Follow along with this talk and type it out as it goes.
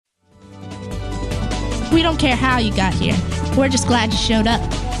We don't care how you got here. We're just glad you showed up.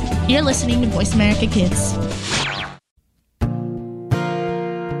 You're listening to Voice America Kids.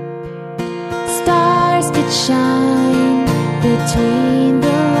 Stars could shine between the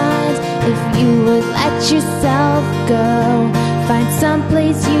lines if you would let yourself go. Find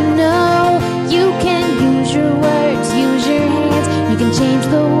someplace you know you can use your words, use your hands. You can change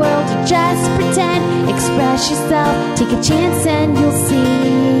the world, you just pretend. Express yourself, take a chance and you'll see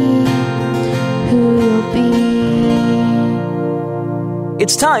who you'll be.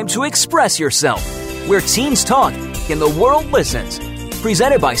 It's time to express yourself, where teens talk and the world listens.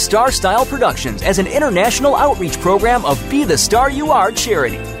 Presented by Star Style Productions as an international outreach program of Be the Star You Are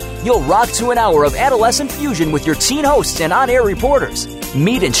charity. You'll rock to an hour of adolescent fusion with your teen hosts and on-air reporters.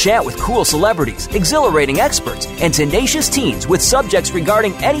 Meet and chat with cool celebrities, exhilarating experts, and tenacious teens with subjects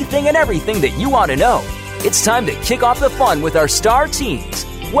regarding anything and everything that you want to know. It's time to kick off the fun with our star teens.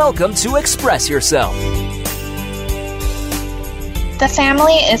 Welcome to Express Yourself. The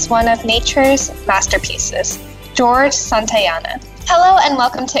family is one of nature's masterpieces. George Santayana. Hello and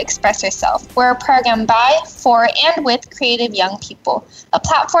welcome to Express Yourself. We're a program by, for, and with creative young people, a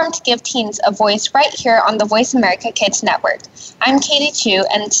platform to give teens a voice right here on the Voice America Kids Network. I'm Katie Chu,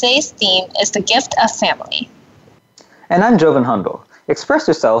 and today's theme is the gift of family. And I'm Jovan Hundal. Express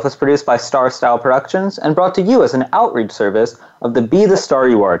Yourself is produced by Star Style Productions and brought to you as an outreach service of the Be the Star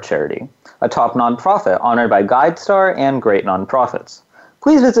You Are charity, a top nonprofit honored by GuideStar and great nonprofits.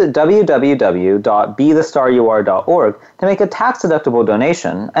 Please visit www.bethestaryouare.org to make a tax-deductible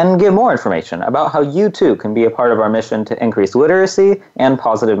donation and get more information about how you too can be a part of our mission to increase literacy and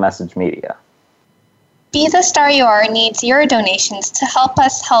positive message media. Be the Star You Are needs your donations to help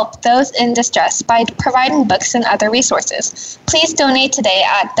us help those in distress by providing books and other resources. Please donate today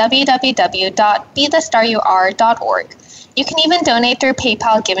at www.bethestaryouare.org. You can even donate through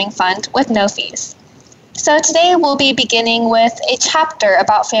PayPal Giving Fund with no fees. So today we'll be beginning with a chapter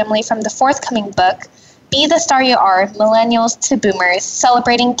about family from the forthcoming book, Be the Star You Are, Millennials to Boomers,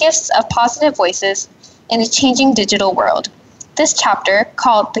 Celebrating Gifts of Positive Voices in a Changing Digital World. This chapter,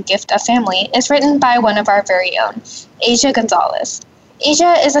 called The Gift of Family, is written by one of our very own, Asia Gonzalez.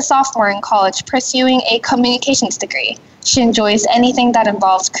 Asia is a sophomore in college pursuing a communications degree. She enjoys anything that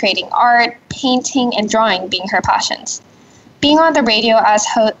involves creating art, painting, and drawing being her passions. Being on the radio as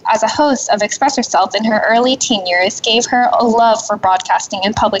a host of Express Yourself in her early teen years gave her a love for broadcasting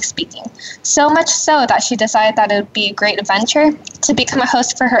and public speaking, so much so that she decided that it would be a great adventure to become a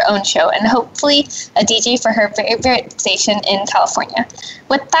host for her own show and hopefully a DJ for her favorite station in California.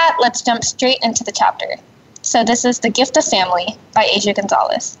 With that, let's jump straight into the chapter. So this is The Gift of Family by Asia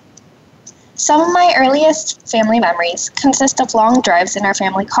Gonzalez. Some of my earliest family memories consist of long drives in our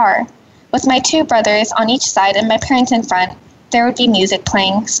family car. With my two brothers on each side and my parents in front, there would be music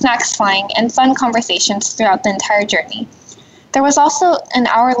playing, snacks flying, and fun conversations throughout the entire journey. There was also an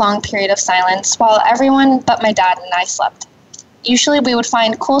hour-long period of silence while everyone but my dad and I slept. Usually we would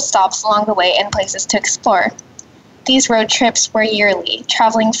find cool stops along the way and places to explore. These road trips were yearly,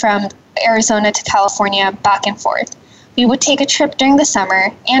 traveling from Arizona to California back and forth. We would take a trip during the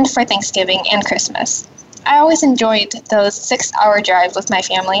summer and for Thanksgiving and Christmas. I always enjoyed those 6-hour drives with my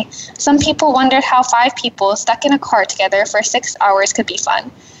family. Some people wondered how 5 people stuck in a car together for 6 hours could be fun.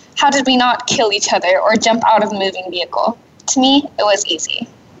 How did we not kill each other or jump out of the moving vehicle? To me, it was easy.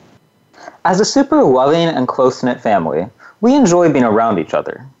 As a super loving and close-knit family, we enjoy being around each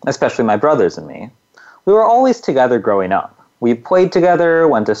other, especially my brothers and me. We were always together growing up. We played together,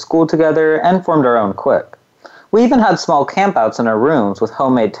 went to school together, and formed our own clique. We even had small campouts in our rooms with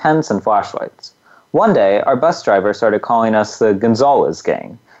homemade tents and flashlights. One day, our bus driver started calling us the Gonzalez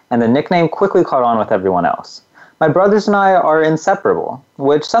Gang, and the nickname quickly caught on with everyone else. My brothers and I are inseparable,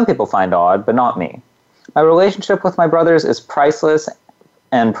 which some people find odd, but not me. My relationship with my brothers is priceless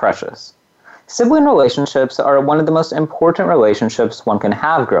and precious. Sibling relationships are one of the most important relationships one can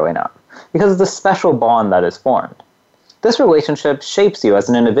have growing up, because of the special bond that is formed. This relationship shapes you as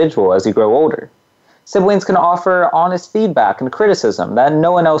an individual as you grow older. Siblings can offer honest feedback and criticism that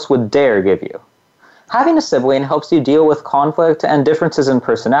no one else would dare give you. Having a sibling helps you deal with conflict and differences in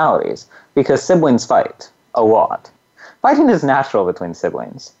personalities, because siblings fight. A lot. Fighting is natural between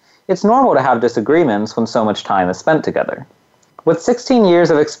siblings. It's normal to have disagreements when so much time is spent together. With 16 years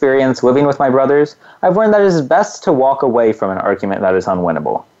of experience living with my brothers, I've learned that it is best to walk away from an argument that is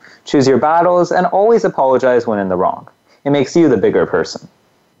unwinnable. Choose your battles and always apologize when in the wrong. It makes you the bigger person.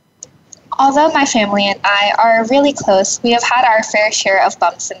 Although my family and I are really close, we have had our fair share of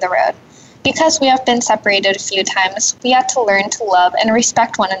bumps in the road. Because we have been separated a few times, we had to learn to love and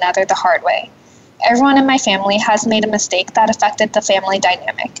respect one another the hard way. Everyone in my family has made a mistake that affected the family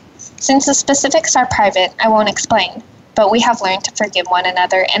dynamic. Since the specifics are private, I won't explain, but we have learned to forgive one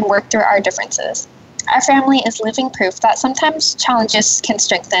another and work through our differences. Our family is living proof that sometimes challenges can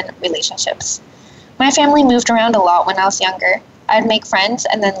strengthen relationships. My family moved around a lot when I was younger. I'd make friends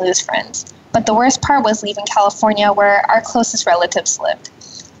and then lose friends. But the worst part was leaving California where our closest relatives lived.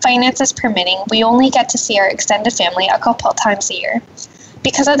 Finances permitting, we only get to see our extended family a couple times a year.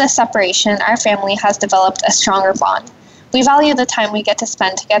 Because of this separation, our family has developed a stronger bond. We value the time we get to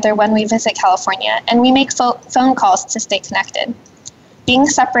spend together when we visit California, and we make phone calls to stay connected. Being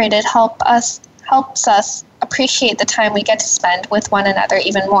separated helps us appreciate the time we get to spend with one another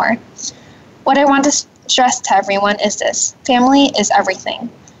even more. What I want to stress to everyone is this: family is everything.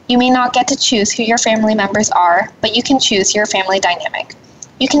 You may not get to choose who your family members are, but you can choose your family dynamic.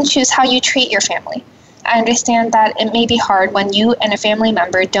 You can choose how you treat your family. I understand that it may be hard when you and a family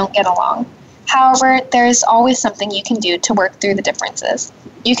member don't get along. However, there is always something you can do to work through the differences.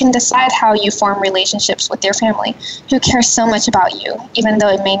 You can decide how you form relationships with your family, who cares so much about you, even though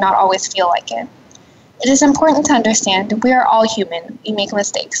it may not always feel like it. It is important to understand we are all human. We make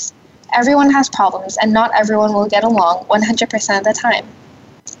mistakes. Everyone has problems, and not everyone will get along 100% of the time.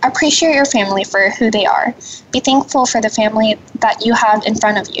 Appreciate your family for who they are. Be thankful for the family that you have in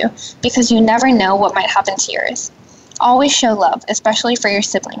front of you, because you never know what might happen to yours. Always show love, especially for your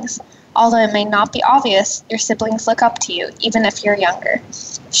siblings. Although it may not be obvious, your siblings look up to you, even if you're younger.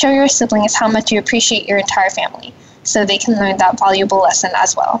 Show your siblings how much you appreciate your entire family, so they can learn that valuable lesson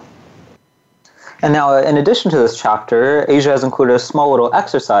as well. And now, in addition to this chapter, Asia has included a small little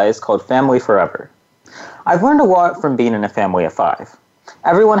exercise called Family Forever. I've learned a lot from being in a family of 5.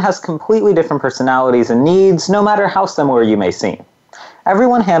 Everyone has completely different personalities and needs, no matter how similar you may seem.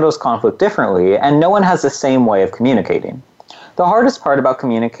 Everyone handles conflict differently, and no one has the same way of communicating. The hardest part about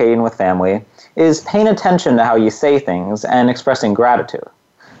communicating with family is paying attention to how you say things and expressing gratitude.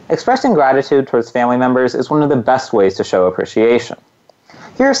 Expressing gratitude towards family members is one of the best ways to show appreciation.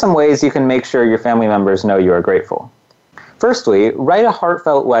 Here are some ways you can make sure your family members know you are grateful. Firstly, write a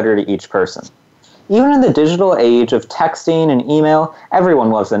heartfelt letter to each person. Even in the digital age of texting and email, everyone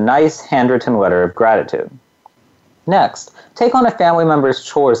loves a nice handwritten letter of gratitude. Next, take on a family member's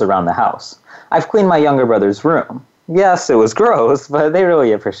chores around the house. I've cleaned my younger brother's room. Yes, it was gross, but they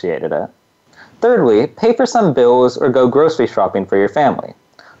really appreciated it. Thirdly, pay for some bills or go grocery shopping for your family.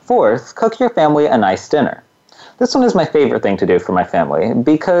 Fourth, cook your family a nice dinner. This one is my favorite thing to do for my family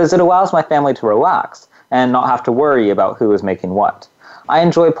because it allows my family to relax and not have to worry about who is making what. I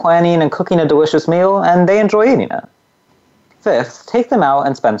enjoy planning and cooking a delicious meal, and they enjoy eating it. Fifth, take them out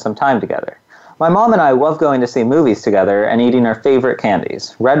and spend some time together. My mom and I love going to see movies together and eating our favorite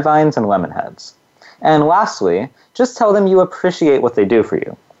candies, Red Vines and Lemon Heads. And lastly, just tell them you appreciate what they do for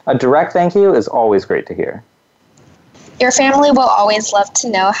you. A direct thank you is always great to hear. Your family will always love to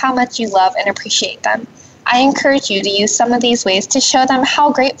know how much you love and appreciate them. I encourage you to use some of these ways to show them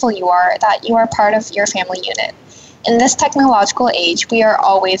how grateful you are that you are part of your family unit. In this technological age, we are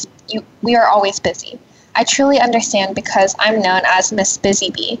always busy. I truly understand because I'm known as Miss Busy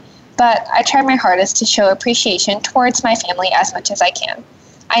Bee, but I try my hardest to show appreciation towards my family as much as I can.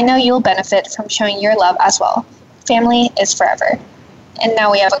 I know you'll benefit from showing your love as well. Family is forever. And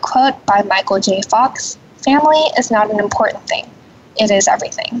now we have a quote by Michael J. Fox. Family is not an important thing. It is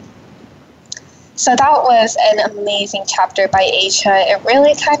everything. So that was an amazing chapter by Asia. It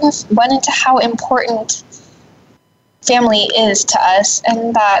really kind of went into how important family is to us,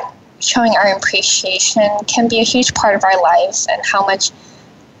 and that showing our appreciation can be a huge part of our lives, and how much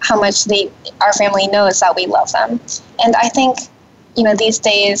our family knows that we love them. And I think, these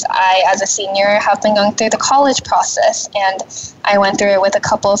days I, as a senior, have been going through the college process, and I went through it with a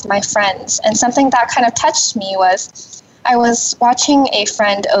couple of my friends. And something that kind of touched me was I was watching a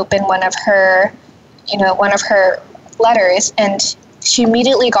friend open one of her letters, and she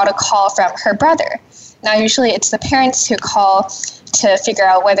immediately got a call from her brother. Now, usually it's the parents who call to figure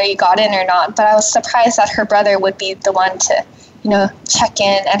out whether you got in or not, but I was surprised that her brother would be the one to, check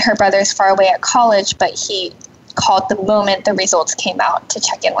in, and her brother's far away at college, but he called the moment the results came out to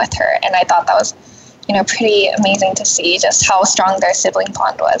check in with her, and I thought that was, pretty amazing to see just how strong their sibling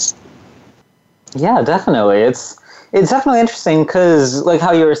bond was. Yeah, definitely. It's definitely interesting because, like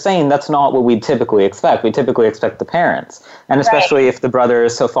how you were saying, that's not what we typically expect. We typically expect the parents. And especially if the brother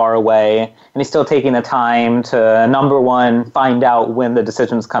is so far away and he's still taking the time to, number one, find out when the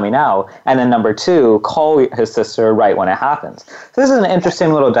decision's coming out, and then number two, call his sister right when it happens. So this is an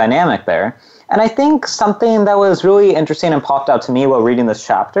interesting little dynamic there. And I think something that was really interesting and popped out to me while reading this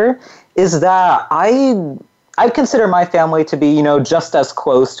chapter is that I I'd consider my family to be, just as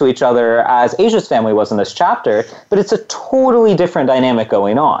close to each other as Asia's family was in this chapter, but it's a totally different dynamic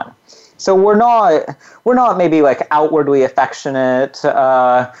going on. So we're not maybe like outwardly affectionate.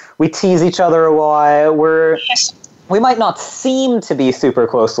 We tease each other a lot. We might not seem to be super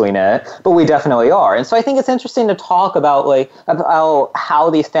closely knit, but we definitely are. And so I think it's interesting to talk about how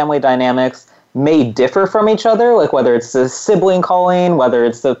these family dynamics may differ from each other, like whether it's the sibling calling, whether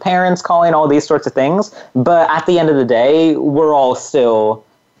it's the parents calling, all these sorts of things. But at the end of the day, we're all still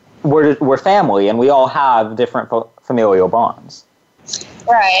we're family, and we all have different familial bonds.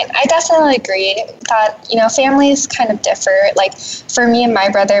 Right. I definitely agree that, families kind of differ. Like, for me and my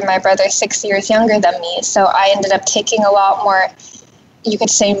brother's 6 years younger than me, so I ended up taking a lot more, you could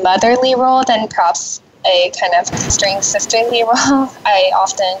say, motherly role than perhaps a kind of string sisterly role. I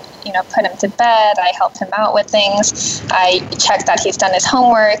often, put him to bed, I help him out with things, I check that he's done his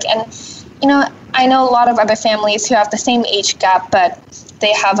homework, and, I know a lot of other families who have the same age gap, but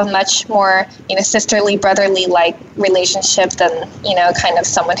they have a much more, sisterly, brotherly-like relationship than, kind of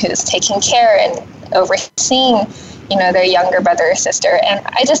someone who's taking care and overseeing, their younger brother or sister. And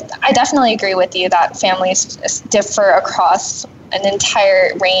I definitely agree with you that families differ across an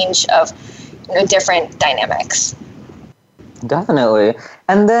entire range of, different dynamics. Definitely.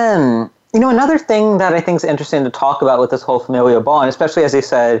 And then, another thing that I think is interesting to talk about with this whole familial bond, especially as you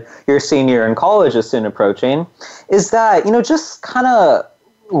said, your senior year in college is soon approaching, is that, just kind of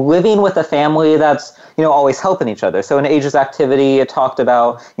living with a family that's, always helping each other. So in Asia's activity, it talked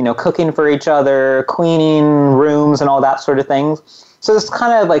about, cooking for each other, cleaning rooms and all that sort of things. So it's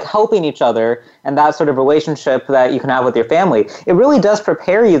kind of like helping each other and that sort of relationship that you can have with your family. It really does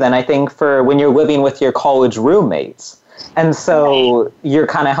prepare you then, I think, for when you're living with your college roommates. And so you're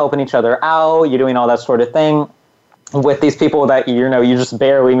kind of helping each other out, you're doing all that sort of thing with these people that, you're just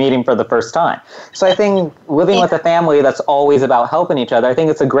barely meeting for the first time. So I think living with a family that's always about helping each other, I think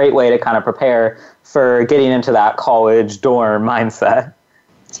it's a great way to kind of prepare for getting into that college dorm mindset.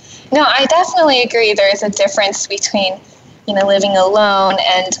 No, I definitely agree. There's a difference between, living alone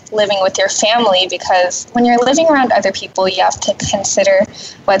and living with your family, because when you're living around other people, you have to consider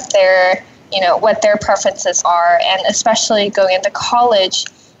what their preferences are. And especially going into college,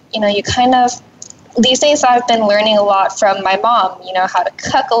 you kind of, these days I've been learning a lot from my mom, how to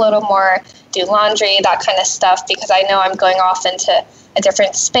cook a little more, do laundry, that kind of stuff, because I know I'm going off into a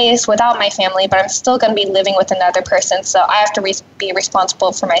different space without my family, but I'm still going to be living with another person. So I have to be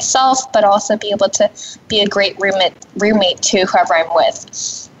responsible for myself, but also be able to be a great roommate to whoever I'm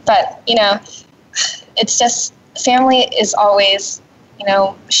with. But, it's just, family is always,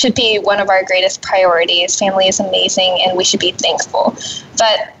 should be one of our greatest priorities. Family is amazing, and we should be thankful.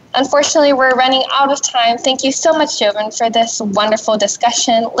 But unfortunately, we're running out of time. Thank you so much, Joven, for this wonderful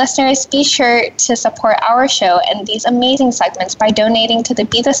discussion. Listeners, be sure to support our show and these amazing segments by donating to the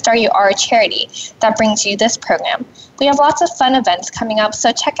Be the Star You Are charity that brings you this program. We have lots of fun events coming up,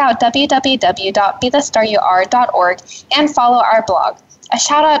 so check out www.bethestarur.org and follow our blog. A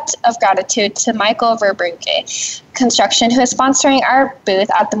shout out of gratitude to Michael Verbrugge Construction, who is sponsoring our booth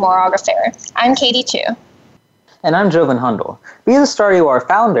at the Moraga Fair. I'm Katie Chu. And I'm Joven Hundal. Be the Star You Are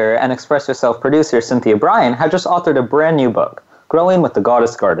founder and Express Yourself producer Cynthia Bryan have just authored a brand new book, Growing with the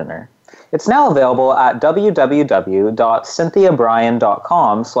Goddess Gardener. It's now available at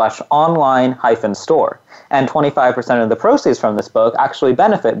www.cynthiabryan.com/online-store. And 25% of the proceeds from this book actually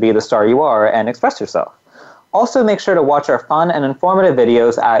benefit Be the Star You Are and Express Yourself. Also, make sure to watch our fun and informative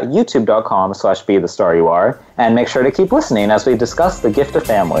videos at youtube.com/BeTheStarYouAre, and make sure to keep listening as we discuss the gift of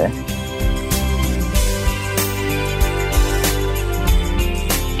family.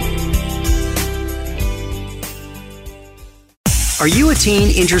 Are you a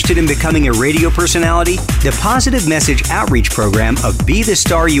teen interested in becoming a radio personality? The Positive Message Outreach Program of Be the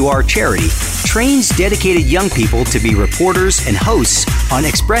Star You Are charity trains dedicated young people to be reporters and hosts on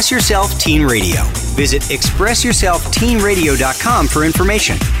Express Yourself Teen Radio. Visit ExpressYourselfTeenRadio.com for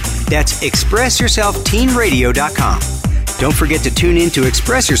information. That's ExpressYourselfTeenRadio.com. Don't forget to tune in to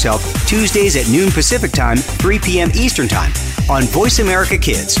Express Yourself Tuesdays at noon Pacific Time, 3 p.m. Eastern Time on Voice America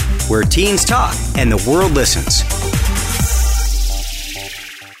Kids, where teens talk and the world listens.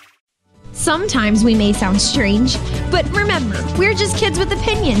 Sometimes we may sound strange, but remember, we're just kids with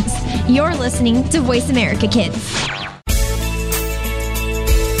opinions. You're listening to Voice America Kids.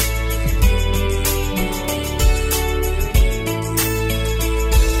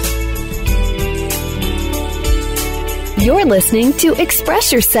 You're listening to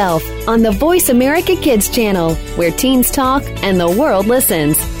Express Yourself on the Voice America Kids channel, where teens talk and the world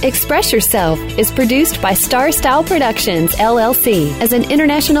listens. Express Yourself is produced by Star Style Productions, LLC, as an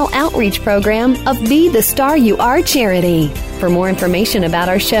international outreach program of Be the Star You Are charity. For more information about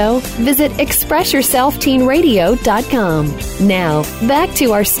our show, visit ExpressYourselfTeenRadio.com. Now, back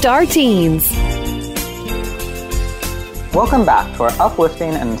to our Star Teens. Welcome back to our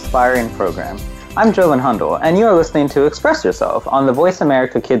uplifting and inspiring program. I'm Jovan Hundal, and you are listening to Express Yourself on the Voice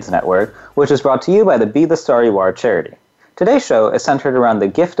America Kids Network, which is brought to you by the Be the Star You Are charity. Today's show is centered around the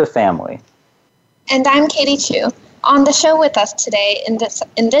gift of family. And I'm Katie Chu. On the show with us today in this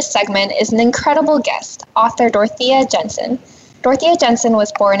segment is an incredible guest, author Dorothea Jensen. Dorothea Jensen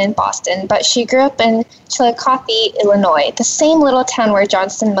was born in Boston, but she grew up in Chillicothe, Illinois, the same little town where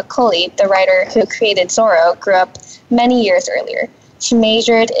Johnston McCulley, the writer who created Zorro, grew up many years earlier. She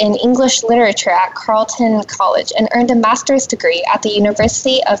majored in English literature at Carleton College and earned a master's degree at the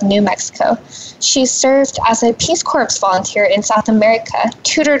University of New Mexico. She served as a Peace Corps volunteer in South America,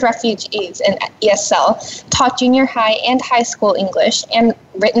 tutored refugees in ESL, taught junior high and high school English, and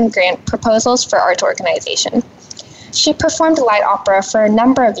written grant proposals for arts organization. She performed light opera for a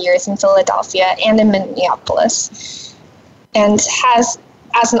number of years in Philadelphia and in Minneapolis, and has,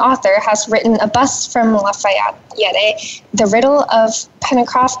 as an author, has written A Bus from Lafayette, The Riddle of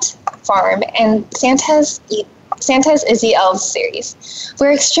Pencroft Farm, and Santa's Izzy Elves series.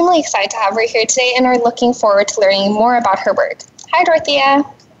 We're extremely excited to have her here today and are looking forward to learning more about her work. Hi, Dorothea.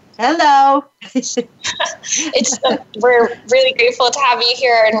 Hello. We're really grateful to have you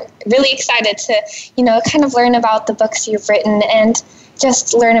here and really excited to, kind of learn about the books you've written and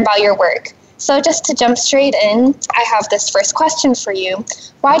just learn about your work. So just to jump straight in, I have this first question for you.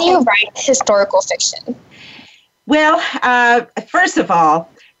 Why do you write historical fiction? Well, first of all,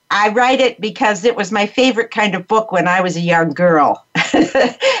 I write it because it was my favorite kind of book when I was a young girl.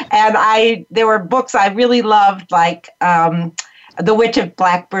 And there were books I really loved, like The Witch of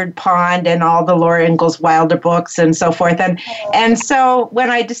Blackbird Pond and all the Laura Ingalls Wilder books and so forth. And so when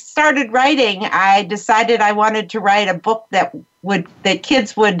I started writing, I decided I wanted to write a book that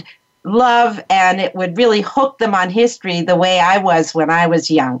kids would love, and it would really hook them on history the way I was when I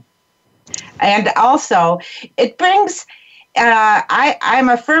was young. And also, it brings, I'm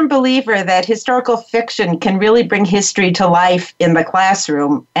a firm believer that historical fiction can really bring history to life in the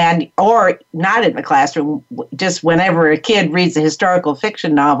classroom, or not in the classroom, just whenever a kid reads a historical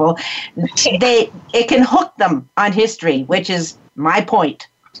fiction novel, it can hook them on history, which is my point.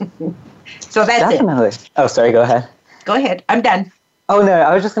 So that's Definitely. it. Oh, sorry, go ahead. Go ahead. I'm done. Oh, no,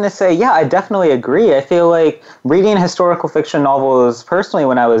 I was just going to say, yeah, I definitely agree. I feel like reading historical fiction novels personally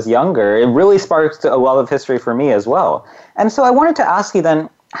when I was younger, it really sparked a love of history for me as well. And so I wanted to ask you then,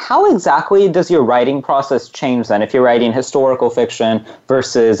 how exactly does your writing process change then if you're writing historical fiction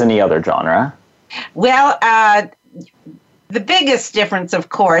versus any other genre? Well, the biggest difference, of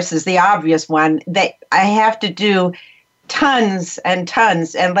course, is the obvious one, that I have to do tons and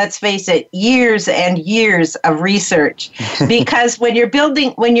tons, and let's face it, years and years of research. Because when you're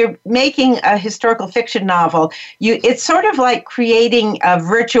making a historical fiction novel, it's sort of like creating a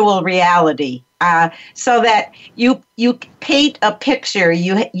virtual reality. So that you paint a picture,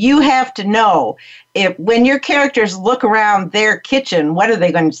 you have to know when your characters look around their kitchen, what are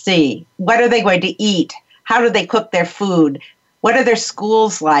they going to see? What are they going to eat? How do they cook their food? What are their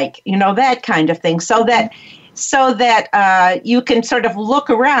schools like? That kind of thing. So that you can sort of look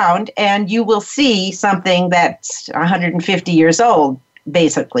around and you will see something that's 150 years old,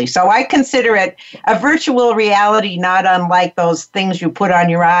 basically. So I consider it a virtual reality, not unlike those things you put on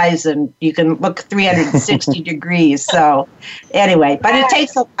your eyes and you can look 360 degrees. So anyway, but it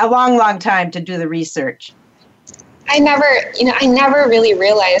takes a long, long time to do the research. I never really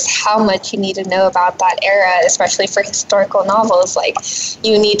realized how much you need to know about that era, especially for historical novels. Like,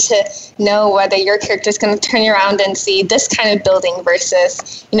 you need to know whether your character is going to turn around and see this kind of building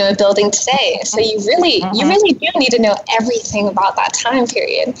versus, a building today. So you really do need to know everything about that time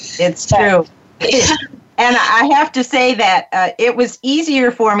period. It's true. And I have to say that it was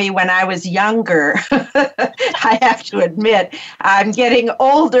easier for me when I was younger. I have to admit, I'm getting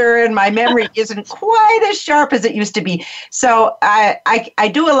older and my memory isn't quite as sharp as it used to be. So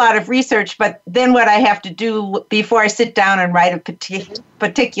I do a lot of research, but then what I have to do before I sit down and write a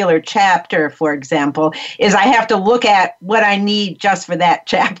particular chapter, for example, is I have to look at what I need just for that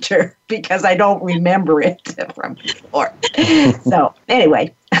chapter because I don't remember it from before. So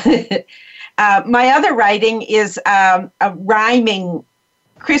anyway. My other writing is rhyming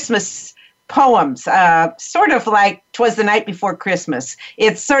Christmas poems, sort of like 'Twas the Night Before Christmas.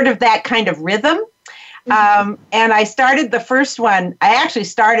 It's sort of that kind of rhythm. And I started the first one. I actually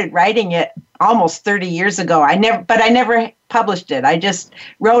started writing it almost 30 years ago. I never published it. I just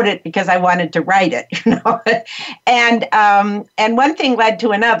wrote it because I wanted to write it, And one thing led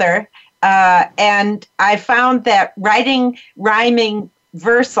to another. And I found that writing rhyming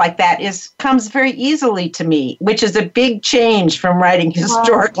verse like that comes very easily to me, which is a big change from writing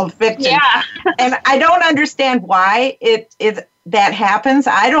historical fiction. Yeah. And I don't understand why that happens.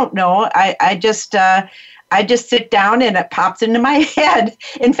 I don't know. I just sit down and it pops into my head.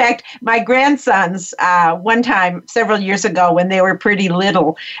 In fact, my grandsons, one time several years ago when they were pretty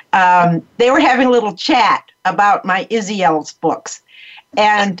little, they were having a little chat about my Izzy Elves books.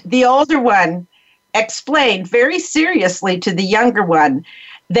 And the older one explained very seriously to the younger one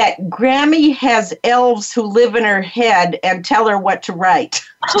that Grammy has elves who live in her head and tell her what to write.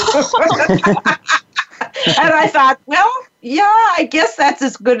 And I thought, well, yeah, I guess that's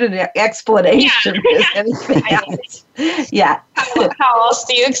as good an explanation as anything else. Yeah. How else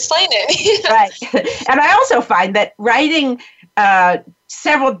do you explain it? Right. And I also find that writing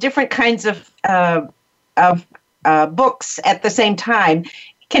several different kinds of books at the same time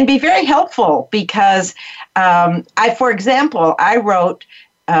can be very helpful because for example, I wrote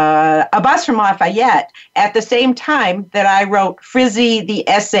A Bus from Lafayette at the same time that I wrote Frizzy the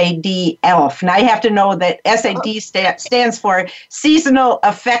SAD elf. And I have to know that SAD stands for Seasonal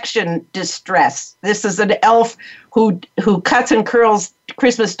Affection Distress. This is an elf who cuts and curls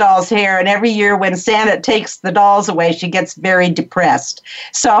Christmas doll's hair, and every year when Santa takes the dolls away, she gets very depressed.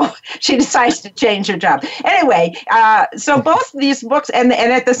 So she decides to change her job. Anyway, so both of these books, and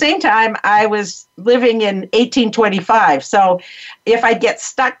at the same time, I was living in 1825. So if I get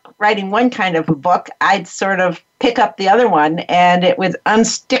stuck writing one kind of a book, I'd sort of pick up the other one, and it would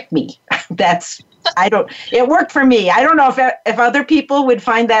unstick me. It worked for me. I don't know if other people would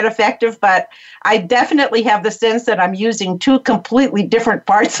find that effective, but I definitely have the sense that I'm using two completely different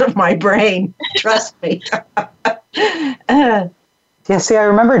parts of my brain. Trust me. Yeah, see, I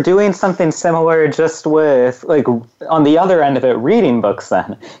remember doing something similar just with, like, on the other end of it, reading books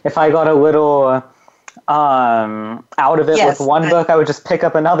then. If I got a little out of it with one book, I would just pick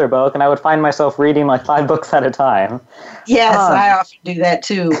up another book, and I would find myself reading like 5 books at a time. Yes, I often do that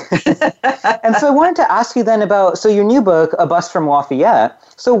too. And so I wanted to ask you then about, your new book, A Bus from Lafayette.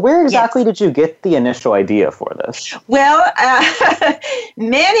 So where exactly did you get the initial idea for this? Well,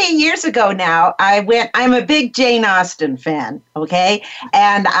 many years ago now, I'm a big Jane Austen fan, okay?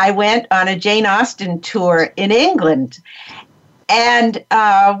 And I went on a Jane Austen tour in England. And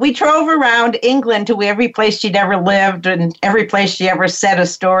we drove around England to every place she'd ever lived and every place she ever said a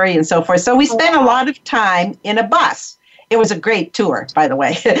story and so forth. So we spent a lot of time in a bus. It was a great tour, by the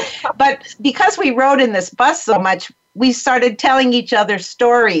way. But because we rode in this bus so much, we started telling each other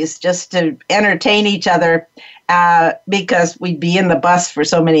stories just to entertain each other because we'd be in the bus for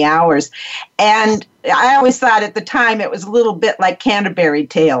so many hours. And I always thought at the time it was a little bit like Canterbury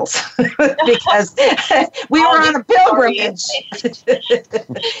Tales because we were on a pilgrimage.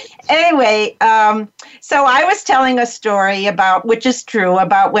 Anyway, so I was telling a story which is true,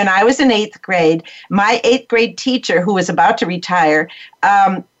 about when I was in 8th grade. My 8th grade teacher, who was about to retire,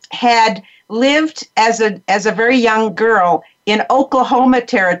 had lived as a very young girl in Oklahoma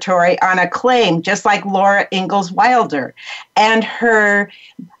territory on a claim, just like Laura Ingalls Wilder. And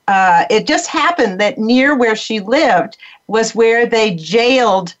it just happened that near where she lived was where they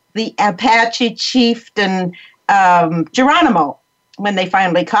jailed the Apache chieftain Geronimo when they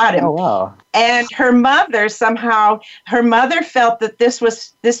finally caught him. Oh, wow. And her mother felt that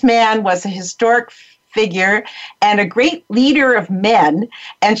this man was a historic figure and a great leader of men,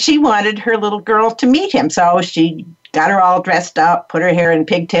 and she wanted her little girl to meet him. So she got her all dressed up, put her hair in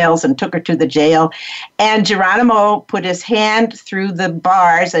pigtails, and took her to the jail. And Geronimo put his hand through the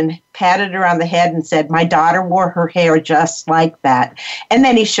bars and patted her on the head and said, "My daughter wore her hair just like that." And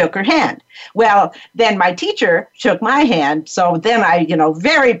then he shook her hand. Well, then my teacher shook my hand. So then I,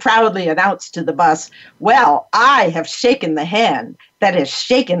 very proudly announced to the bus, "Well, I have shaken the hand that has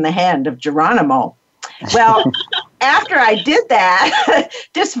shaken the hand of Geronimo." Well, after I did that,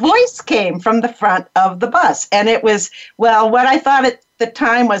 this voice came from the front of the bus. And it was, what I thought at the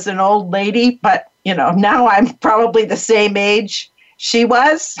time was an old lady, but, now I'm probably the same age she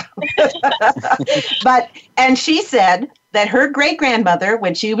was. And she said that her great-grandmother,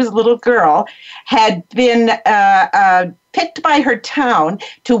 when she was a little girl, had been picked by her town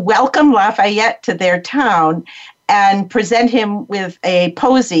to welcome Lafayette to their town and present him with a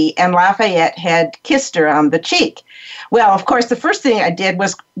posy, and Lafayette had kissed her on the cheek. Well, of course, the first thing I did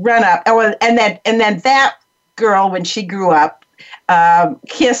was run up, and then that girl, when she grew up,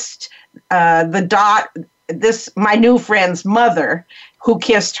 kissed my new friend's mother who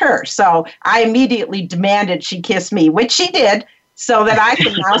kissed her. So I immediately demanded she kiss me, which she did, so that I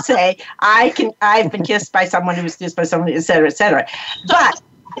can now say I've been kissed by someone who was kissed by someone, et cetera, et cetera. But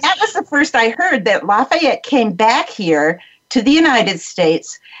that was the first I heard that Lafayette came back here to the United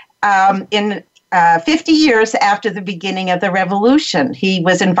States in 50 years after the beginning of the Revolution. He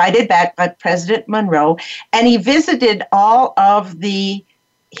was invited back by President Monroe, and he visited all of the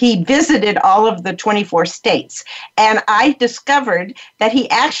 24 states. And I discovered that he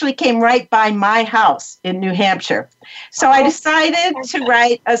actually came right by my house in New Hampshire. So I decided to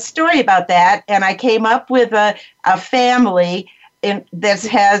write a story about that, and I came up with a family that's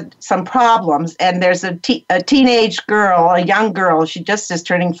had some problems. And there's a teenage girl, a young girl, she just is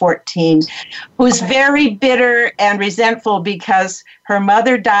turning 14, who's very bitter and resentful because her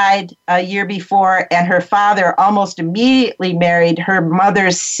mother died a year before and her father almost immediately married her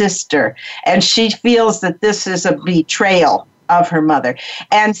mother's sister. And she feels that this is a betrayal of her mother.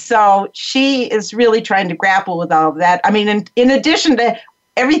 And so she is really trying to grapple with all of that. I mean, in addition to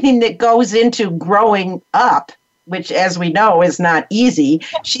everything that goes into growing up, which, as we know, is not easy,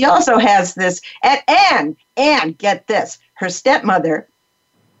 she also has this, and get this, her stepmother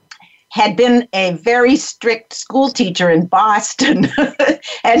had been a very strict school teacher in Boston,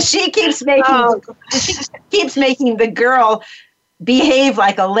 and she keeps making the girl behave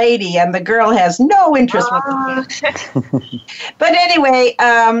like a lady, and the girl has no interest with it. But anyway,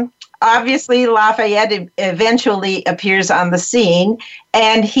 obviously Lafayette eventually appears on the scene,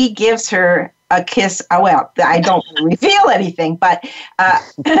 and he gives her a kiss. Oh, well, I don't reveal anything, but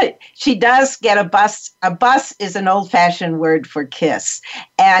she does get a bus. A bus is an old-fashioned word for kiss,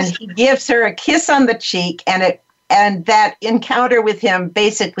 and he gives her a kiss on the cheek, and that encounter with him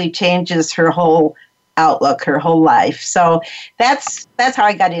basically changes her whole outlook, her whole life. So that's how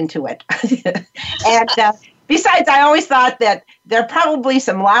I got into it. And besides, I always thought that there are probably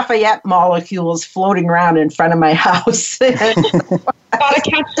some Lafayette molecules floating around in front of my house. Gotta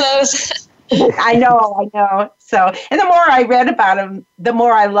catch those. I know. So, and the more I read about him, the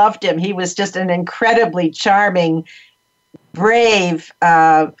more I loved him. He was just an incredibly charming, brave,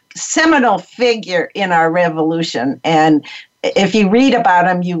 seminal figure in our revolution. And if you read about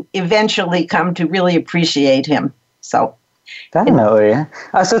him, you eventually come to really appreciate him. So. Definitely.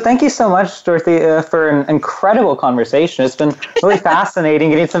 So thank you so much, Dorothy, for an incredible conversation. It's been really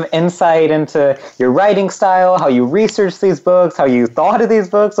fascinating getting some insight into your writing style, how you research these books, how you thought of these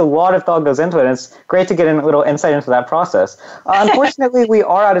books. A lot of thought goes into it, and it's great to get a little insight into that process. Unfortunately, we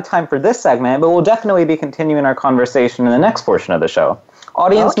are out of time for this segment, but we'll definitely be continuing our conversation in the next portion of the show.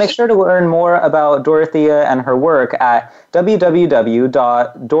 Audience, make sure to learn more about Dorothea and her work at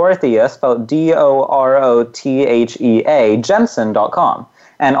www.dorothea, spelled Dorothea, Jensen.com.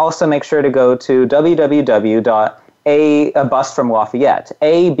 And also make sure to go to www.a bus from Lafayette,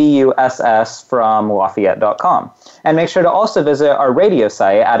 ABUSS from Lafayette.com. And make sure to also visit our radio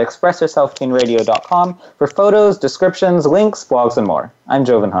site at expressyourselfteenradio.com for photos, descriptions, links, blogs, and more. I'm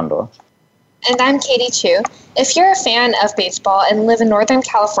Jovan Hundal. And I'm Katie Chu. If you're a fan of baseball and live in Northern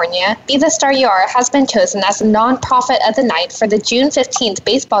California, Be the Star You Are has been chosen as a nonprofit of the night for the June 15th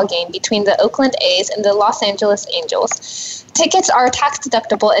baseball game between the Oakland A's and the Los Angeles Angels. Tickets are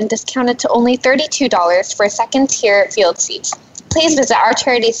tax-deductible and discounted to only $32 for second-tier field seats. Please visit our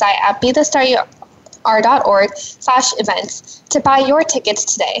charity site at bethestarur.org/events to buy your tickets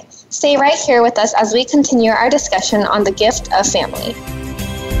today. Stay right here with us as we continue our discussion on the gift of family.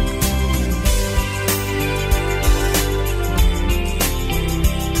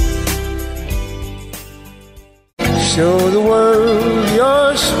 Show the world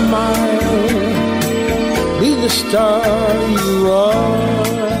your smile. Be the star you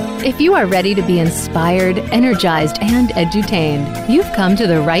are. If you are ready to be inspired, energized, and edutained, you've come to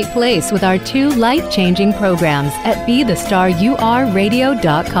the right place with our 2 life-changing programs at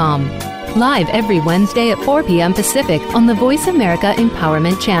BeTheStarYouAreRadio.com. Live every Wednesday at 4 p.m. Pacific on the Voice America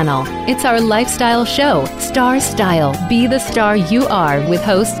Empowerment Channel. It's our lifestyle show, Star Style, Be the Star You Are, with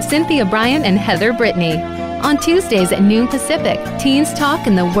hosts Cynthia Bryan and Heather Brittany. On Tuesdays at noon Pacific, Teens Talk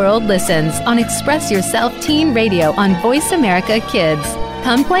and the World Listens on Express Yourself Teen Radio on Voice America Kids.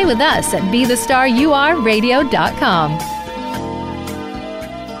 Come play with us at BeTheStarYouAreRadio.com.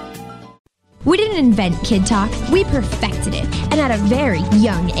 We didn't invent Kid Talk, we perfected it, and at a very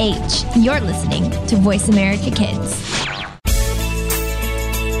young age. You're listening to Voice America Kids.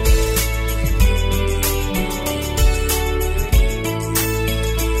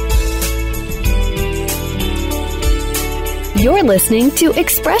 You're listening to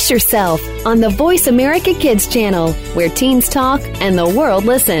Express Yourself on the Voice America Kids channel, where teens talk and the world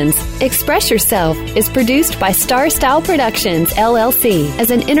listens. Express Yourself is produced by Star Style Productions, LLC,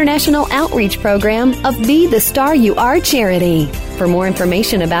 as an international outreach program of Be the Star You Are charity. For more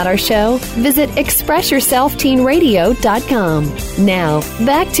information about our show, visit ExpressYourselfTeenRadio.com. Now,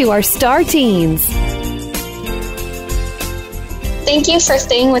 back to our Star Teens. Thank you for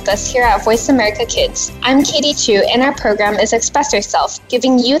staying with us here at Voice America Kids. I'm Katie Chu, and our program is Express Yourself,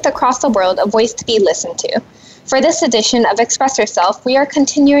 giving youth across the world a voice to be listened to. For this edition of Express Yourself, we are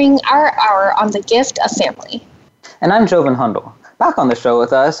continuing our hour on the gift of family. And I'm Joven Hundel. Back on the show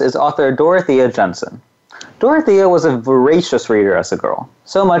with us is author Dorothea Jensen. Dorothea was a voracious reader as a girl,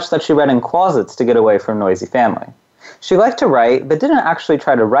 so much that she read in closets to get away from noisy family. She liked to write, but didn't actually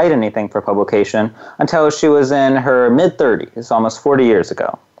try to write anything for publication until she was in her mid-30s, almost 40 years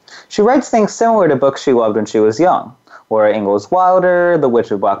ago. She writes things similar to books she loved when she was young, Laura Ingalls Wilder, The Witch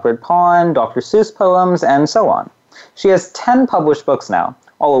of Blackbird Pond, Dr. Seuss poems, and so on. She has 10 published books now,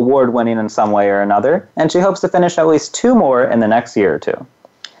 all award-winning in some way or another, and she hopes to finish at least 2 more in the next year or 2.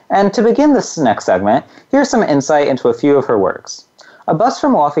 And to begin this next segment, here's some insight into a few of her works. A Bus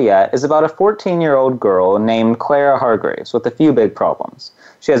from Lafayette is about a 14-year-old girl named Clara Hargraves with a few big problems.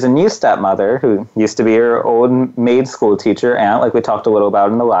 She has a new stepmother who used to be her old maid school teacher aunt, like we talked a little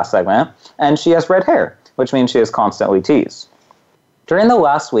about in the last segment, and she has red hair, which means she is constantly teased. During the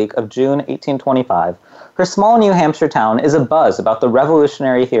last week of June 1825, her small New Hampshire town is abuzz about the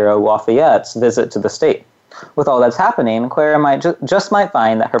Revolutionary hero Lafayette's visit to the state. With all that's happening, Clara might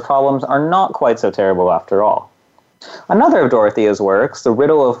find that her problems are not quite so terrible after all. Another of Dorothea's works, The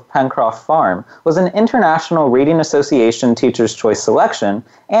Riddle of Pencroft Farm, was an International Reading Association Teacher's Choice selection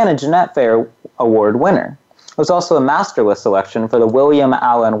and a Jeanette Fair Award winner. It was also a master list selection for the William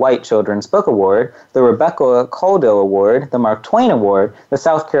Allen White Children's Book Award, the Rebecca Caudill Award, the Mark Twain Award, the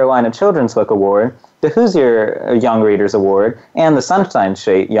South Carolina Children's Book Award, the Hoosier Young Readers Award, and the Sunshine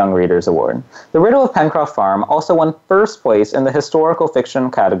State Young Readers Award. The Riddle of Pencroft Farm also won first place in the historical fiction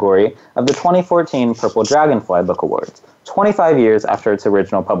category of the 2014 Purple Dragonfly Book Awards, 25 years after its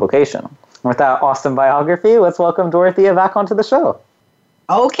original publication. With that awesome biography, let's welcome Dorothea back onto the show.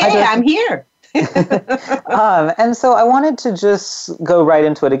 Okay, I'm here. And so I wanted to just go right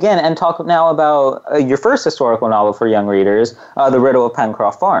into it again and talk now about your first historical novel for young readers, The Riddle of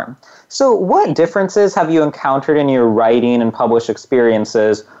Pencroft Farm. So what differences have you encountered in your writing and published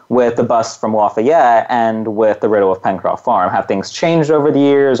experiences with The Bus from Lafayette and with The Riddle of Pencroft Farm? Have things changed over the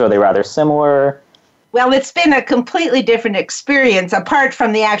years? Are they rather similar? Well, it's been a completely different experience apart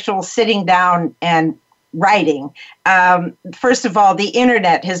from the actual sitting down and writing. First of all, the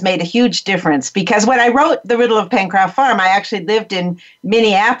internet has made a huge difference because when I wrote The Riddle of Pencroft Farm, I actually lived in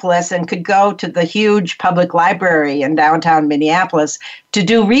Minneapolis and could go to the huge public library in downtown Minneapolis to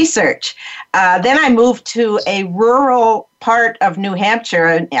do research. Then I moved to a rural part of New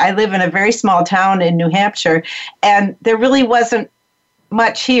Hampshire. I live in a very small town in New Hampshire, and there really wasn't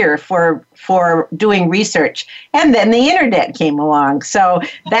much here for doing research. And then the internet came along. So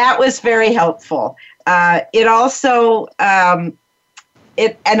that was very helpful. It also, and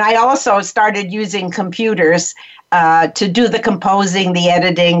I also started using computers to do the composing, the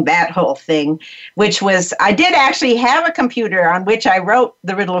editing, that whole thing, which was, I did actually have a computer on which I wrote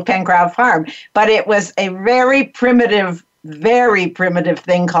The Riddle of Pencroft Farm, but it was a very primitive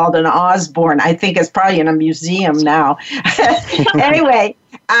thing called an Osborne. I think it's probably in a museum now. Anyway,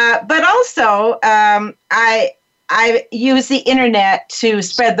 but also I use the internet to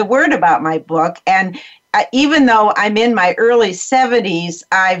spread the word about my book. And even though I'm in my early 70s,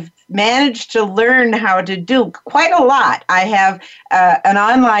 I've managed to learn how to do quite a lot. I have an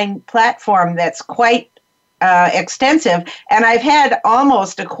online platform that's quite extensive, and I've had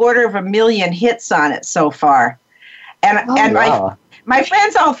almost 250,000 hits on it so far. And wow. My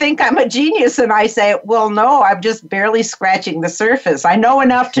friends all think I'm a genius, and I say, well, no, I'm just barely scratching the surface. I know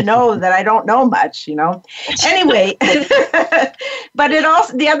enough to know that I don't know much, you know. Anyway, but it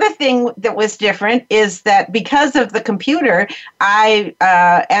also, the other thing that was different is that because of the computer, and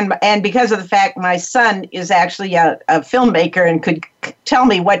because of the fact my son is actually a filmmaker and could tell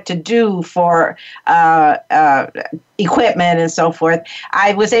me what to do for equipment and so forth,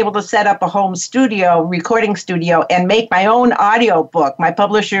 I was able to set up a home studio, recording studio, and make my own audio book. My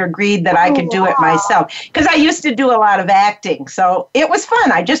publisher agreed that I could do it myself because I used to do a lot of acting. So it was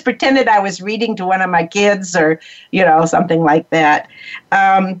fun. I just pretended I was reading to one of my kids or, you know, something like that.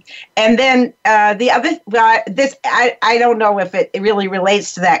 And then the other, I don't know if it really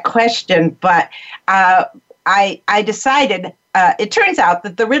relates to that question, but I decided it turns out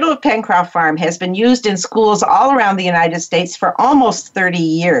that the riddle of Pencroft Farm has been used in schools all around the United States for almost 30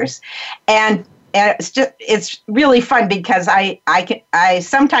 years. And it's really fun because I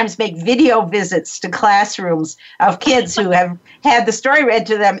sometimes make video visits to classrooms of kids who have had the story read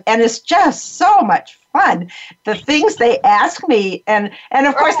to them, and it's just so much fun. The things they ask me, and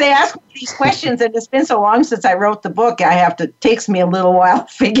of course they ask me these questions, and it's been so long since I wrote the book, it takes me a little while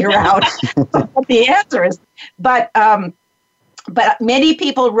to figure out what the answer is. But many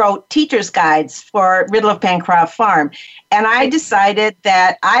people wrote teacher's guides for Riddle of Pencroft Farm. And I decided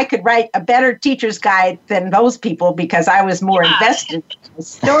that I could write a better teacher's guide than those people because I was more invested in the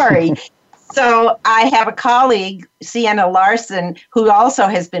story. So I have a colleague, Sienna Larson, who also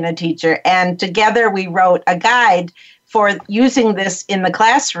has been a teacher. And together we wrote a guide for using this in the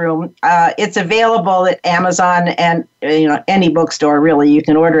classroom. It's available at Amazon and any bookstore, really. You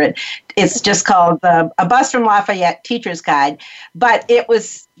can order it. It's just called A Bus from Lafayette Teacher's Guide. But it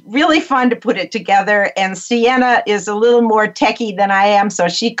was really fun to put it together. And Sienna is a little more techie than I am, so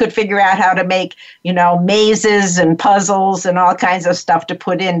she could figure out how to make, mazes and puzzles and all kinds of stuff to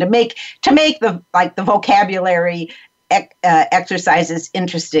put in to make the vocabulary exercises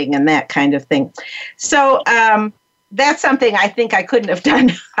interesting and that kind of thing. So that's something I think I couldn't have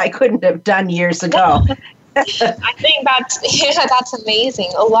done. I couldn't have done years ago. I think that's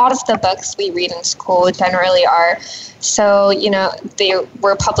amazing. A lot of the books we read in school generally are so, they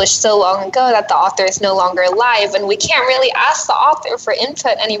were published so long ago that the author is no longer alive, and we can't really ask the author for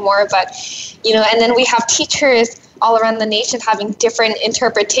input anymore. But, and then we have teachers all around the nation having different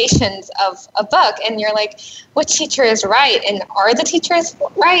interpretations of a book, and you're like, which teacher is right? And are the teachers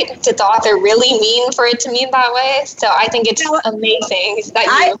right? Did the author really mean for it to mean that way? So I think it's amazing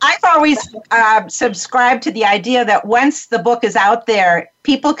that I've always subscribed to the idea that once the book is out there,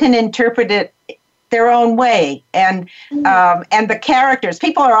 people can interpret it their own way, and the characters.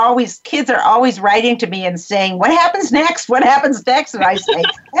 Kids are always writing to me and saying, "What happens next? What happens next?" And I say,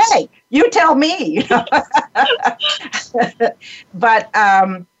 "Hey, you tell me." But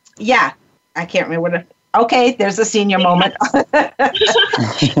yeah, I can't remember what. Okay, there's a senior moment. I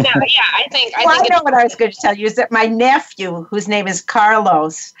think I know what I was going to tell you is that my nephew, whose name is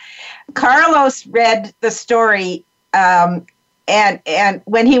Carlos read the story, and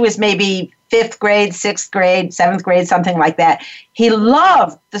when he was maybe 5th grade, 6th grade, 7th grade, something like that. He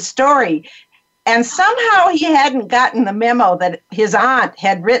loved the story. And somehow he hadn't gotten the memo that his aunt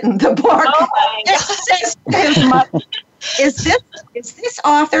had written the book. Oh my God. It says to his mother, is this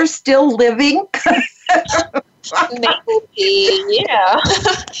author still living? Maybe,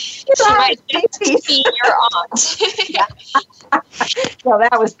 She might just be your aunt. Well,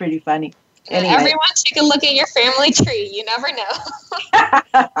 that was pretty funny. Anyway. Everyone take a look at your family tree. You never know. I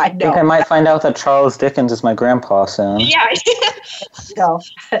know. I think I might find out that Charles Dickens is my grandpa soon. Yeah. So,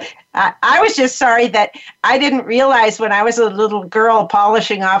 I was just sorry that I didn't realize when I was a little girl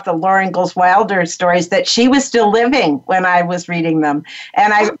polishing off the Laura Ingalls Wilder stories that she was still living when I was reading them.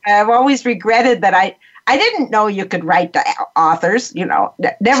 And I've always regretted that I didn't know you could write to authors, It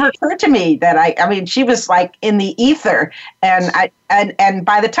never occurred to me that I mean, she was like in the ether, and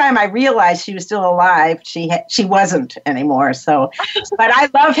by the time I realized she was still alive, she wasn't anymore. So, but I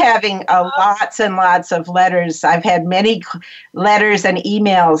love having lots and lots of letters. I've had many letters and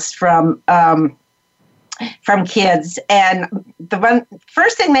emails from kids, and the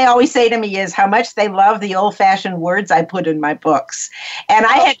first thing they always say to me is how much they love the old-fashioned words I put in my books, and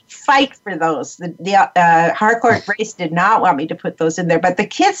I had to fight for those. The Harcourt Brace did not want me to put those in there, but the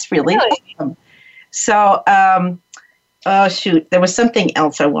kids really like them. So, oh shoot, there was something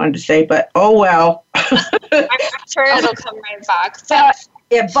else I wanted to say, but oh well. I'm sure it'll come right back. So.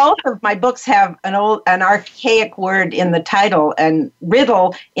 Yeah, both of my books have an archaic word in the title, and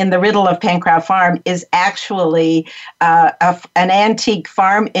riddle in the Riddle of Pencroft Farm is actually an antique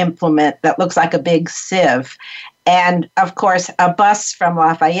farm implement that looks like a big sieve. And of course, a bus from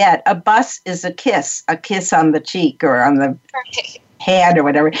Lafayette. A bus is a kiss on the cheek or on the hand or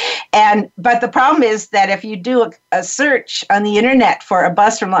whatever. But the problem is that if you do a search on the internet for a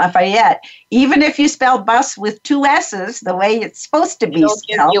bus from Lafayette, even if you spell bus with 2 S's, the way it's supposed to be spelled,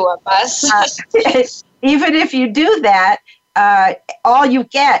 give you a bus. Even if you do that, all you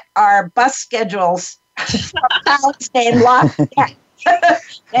get are bus schedules from towns named Lafayette.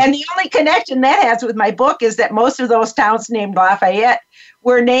 And the only connection that has with my book is that most of those towns named Lafayette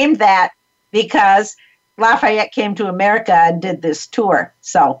were named that because Lafayette came to America and did this tour.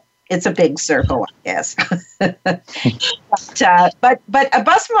 So it's a big circle, I guess. But a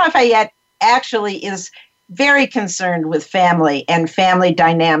bus from Lafayette actually is very concerned with family and family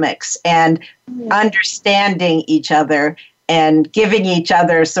dynamics and understanding each other and giving each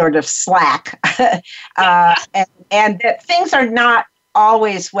other sort of slack, and that things are not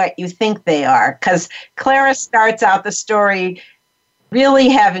always what you think they are. Because Clara starts out the story really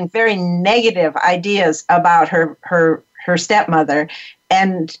having very negative ideas about her stepmother,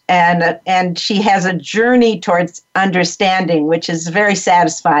 and she has a journey towards understanding, which is very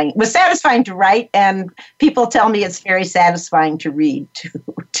satisfying. It was satisfying to write, and people tell me it's very satisfying to read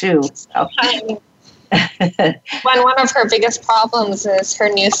too. So. When one of her biggest problems is her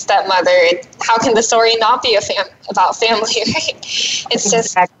new stepmother, how can the story not be about family, right? It's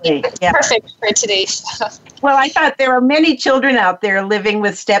just perfect for today's show. Well, I thought there are many children out there living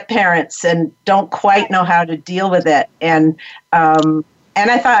with step-parents and don't quite know how to deal with it. And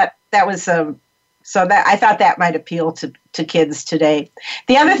I thought that was I thought that might appeal to kids today.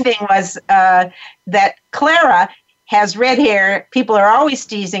 The other thing was that Clara has red hair. People are always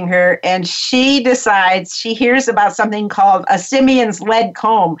teasing her, and she decides, she hears about something called a Simeon's lead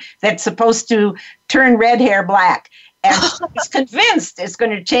comb that's supposed to turn red hair black. And she's convinced it's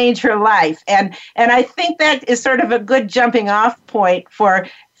going to change her life. And I think that is sort of a good jumping off point for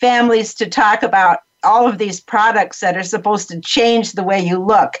families to talk about all of these products that are supposed to change the way you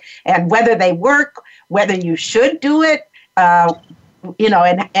look, and whether they work, whether you should do it, and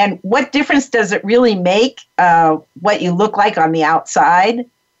what difference does it really make what you look like on the outside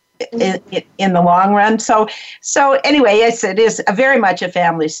in the long run. So anyway, yes, it is very much a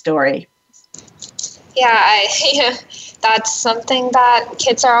family story. Yeah, that's something that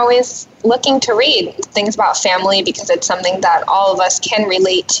kids are always looking to read, things about family, because it's something that all of us can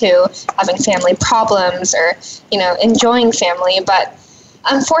relate to, having family problems or, enjoying family. But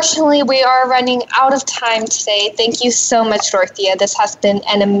unfortunately, we are running out of time today. Thank you so much, Dorothea. This has been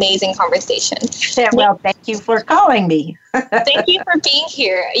an amazing conversation. Yeah, well, thank you for calling me. Thank you for being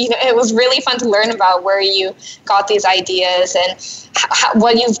here. It was really fun to learn about where you got these ideas and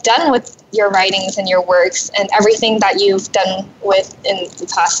what you've done with your writings and your works and everything that you've done with in the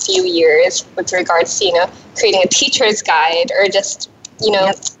past few years with regards to, creating a teacher's guide or just,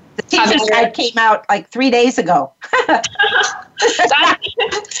 Yes. The teacher's guide came out like 3 days ago. It's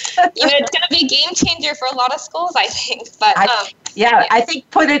going to be a game changer for a lot of schools, I think. But I think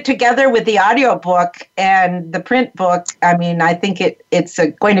put it together with the audiobook and the print book. I mean, I think it's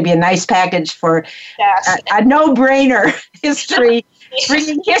going to be a nice package for a no-brainer history.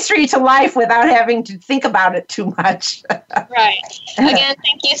 Bringing history to life without having to think about it too much. Right. Again,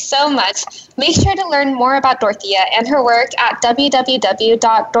 thank you so much. Make sure to learn more about Dorothea and her work at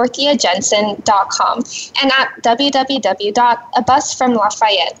www.dorotheajensen.com and at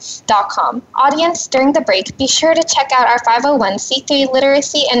www.abusfromlafayette.com. Audience, during the break, be sure to check out our 501c3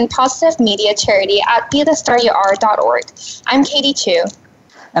 literacy and positive media charity at BeTheStarYouAre.org. I'm Katie Chu.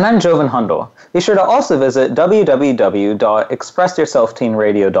 And I'm Jovan Hundal. Be sure to also visit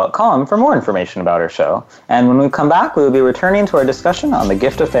www.expressyourselfteenradio.com for more information about our show. And when we come back, we will be returning to our discussion on the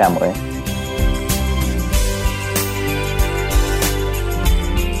gift of family.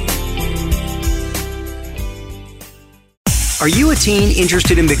 Are you a teen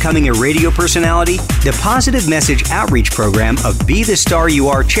interested in becoming a radio personality? The Positive Message Outreach Program of Be the Star You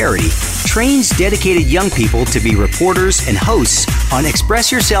Are charity trains dedicated young people to be reporters and hosts on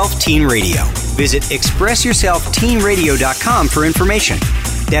Express Yourself Teen Radio. Visit expressyourselfteenradio.com for information.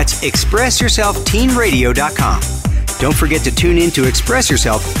 That's expressyourselfteenradio.com. Don't forget to tune in to Express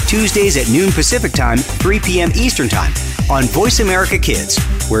Yourself Tuesdays at noon Pacific Time, 3 p.m. Eastern Time on Voice America Kids,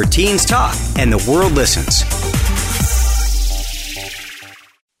 where teens talk and the world listens.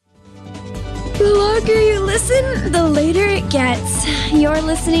 The longer you listen, the later it gets. You're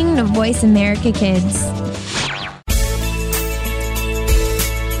listening to Voice America Kids.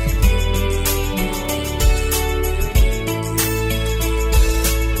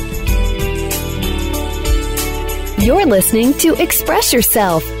 You're listening to Express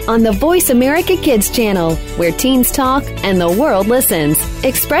Yourself on the Voice America Kids channel, where teens talk and the world listens.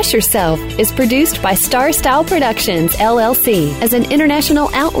 Express Yourself is produced by Star Style Productions, LLC, as an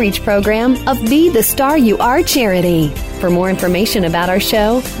international outreach program of Be the Star You Are charity. For more information about our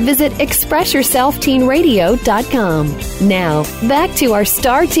show, visit expressyourselfteenradio.com. Now, back to our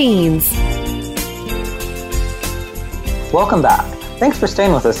Star Teens. Welcome back. Thanks for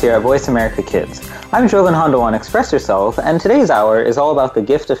staying with us here at Voice America Kids. I'm Jovan Hondo on Express Yourself, and today's hour is all about the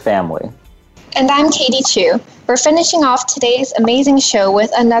gift of family. And I'm Katie Chu. We're finishing off today's amazing show with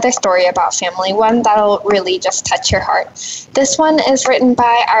another story about family, one that'll really just touch your heart. This one is written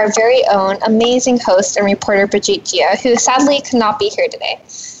by our very own amazing host and reporter, Brigitte Gia, who sadly could not be here today.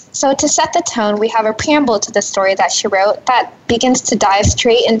 So to set the tone, we have a preamble to the story that she wrote that begins to dive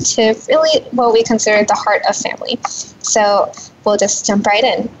straight into really what we consider the heart of family. So we'll just jump right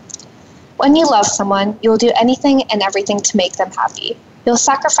in. When you love someone, you'll do anything and everything to make them happy. You'll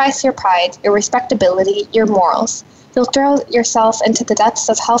sacrifice your pride, your respectability, your morals. You'll throw yourself into the depths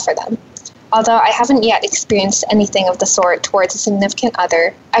of hell for them. Although I haven't yet experienced anything of the sort towards a significant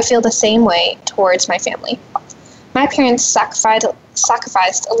other, I feel the same way towards my family. My parents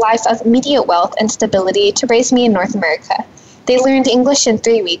sacrificed a life of immediate wealth and stability to raise me in North America. They learned English in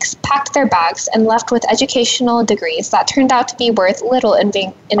 3 weeks, packed their bags, and left with educational degrees that turned out to be worth little in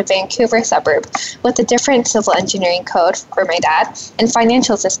a Vancouver suburb, with a different civil engineering code for my dad and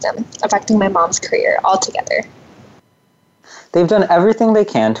financial system affecting my mom's career altogether. They've done everything they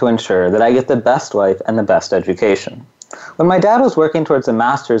can to ensure that I get the best life and the best education. When my dad was working towards a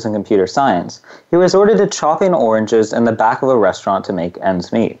master's in computer science, he resorted to chopping oranges in the back of a restaurant to make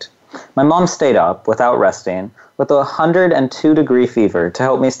ends meet. My mom stayed up, without resting, with a 102-degree fever to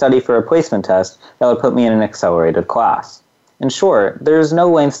help me study for a placement test that would put me in an accelerated class. In short, there's no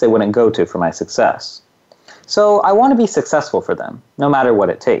lengths they wouldn't go to for my success. So I want to be successful for them, no matter what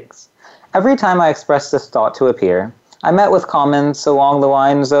it takes. Every time I expressed this thought to a peer, I met with comments along the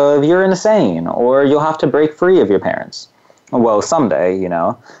lines of, "You're insane," or "You'll have to break free of your parents." Well, someday, you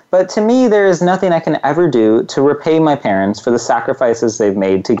know. But to me, there is nothing I can ever do to repay my parents for the sacrifices they've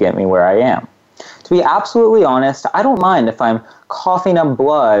made to get me where I am. To be absolutely honest, I don't mind if I'm coughing up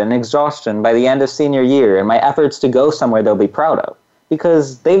blood and exhaustion by the end of senior year in my efforts to go somewhere they'll be proud of,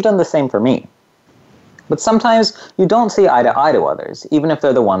 because they've done the same for me. But sometimes you don't see eye to others, even if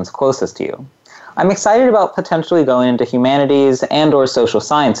they're the ones closest to you. I'm excited about potentially going into humanities and/or social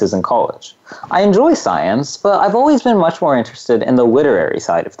sciences in college. I enjoy science, but I've always been much more interested in the literary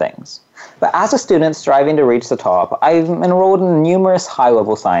side of things. But as a student striving to reach the top, I've enrolled in numerous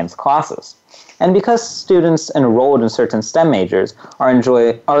high-level science classes. And because students enrolled in certain STEM majors are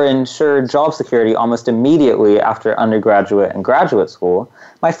ensured job security almost immediately after undergraduate and graduate school,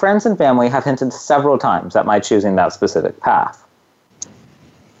 my friends and family have hinted several times at my choosing that specific path.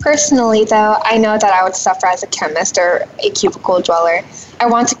 Personally, though, I know that I would suffer as a chemist or a cubicle dweller. I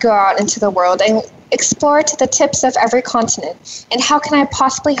want to go out into the world and explore to the tips of every continent. And how can I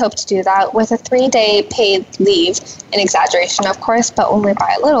possibly hope to do that with a 3-day paid leave? An exaggeration, of course, but only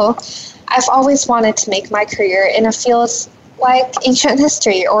by a little. I've always wanted to make my career in a field like ancient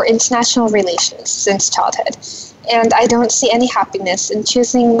history or international relations since childhood. And I don't see any happiness in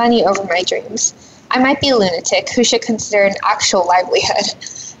choosing money over my dreams. I might be a lunatic who should consider an actual livelihood.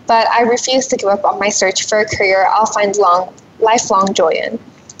 But I refuse to give up on my search for a career I'll find lifelong joy in.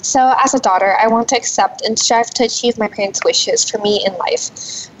 So as a daughter, I want to accept and strive to achieve my parents' wishes for me in life.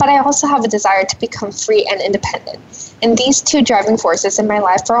 But I also have a desire to become free and independent. And these two driving forces in my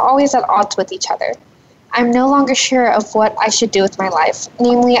life are always at odds with each other. I'm no longer sure of what I should do with my life.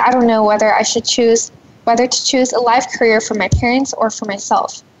 Namely, I don't know whether to choose a life career for my parents or for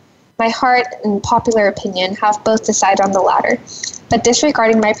myself. My heart and popular opinion have both decided on the latter. But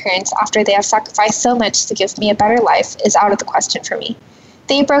disregarding my parents after they have sacrificed so much to give me a better life is out of the question for me.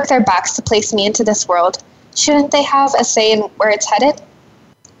 They broke their backs to place me into this world. Shouldn't they have a say in where it's headed?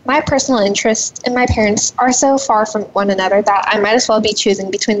 My personal interests and my parents are so far from one another that I might as well be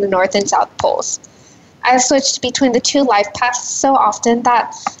choosing between the North and South Poles. I've switched between the two life paths so often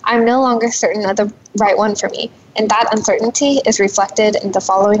that I'm no longer certain of the right one for me, and that uncertainty is reflected in the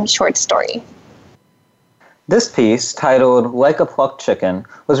following short story. This piece, titled Like a Plucked Chicken,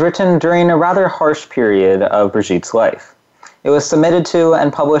 was written during a rather harsh period of Brigitte's life. It was submitted to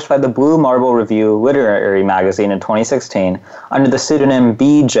and published by the Blue Marble Review literary magazine in 2016 under the pseudonym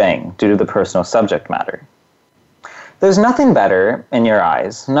B. Jang due to the personal subject matter. There's nothing better, in your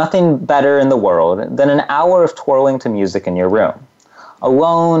eyes, nothing better in the world than an hour of twirling to music in your room.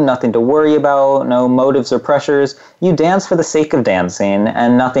 Alone, nothing to worry about, no motives or pressures, you dance for the sake of dancing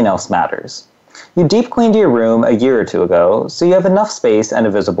and nothing else matters. You deep cleaned your room a year or two ago, so you have enough space and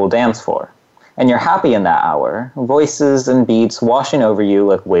a visible dance floor. And you're happy in that hour, voices and beats washing over you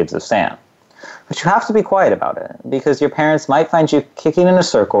like waves of sand. But you have to be quiet about it, because your parents might find you kicking in a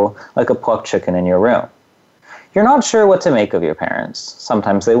circle like a plucked chicken in your room. You're not sure what to make of your parents.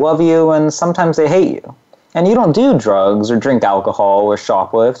 Sometimes they love you, and sometimes they hate you. And you don't do drugs or drink alcohol or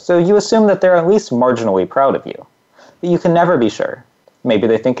shoplift, so you assume that they're at least marginally proud of you. But you can never be sure. Maybe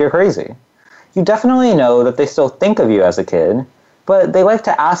they think you're crazy. You definitely know that they still think of you as a kid, but they like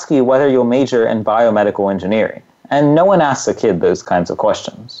to ask you whether you'll major in biomedical engineering, and no one asks a kid those kinds of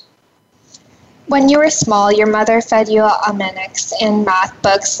questions. When you were small, your mother fed you almanacs and math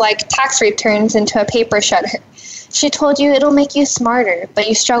books like tax returns into a paper shredder. She told you it'll make you smarter, but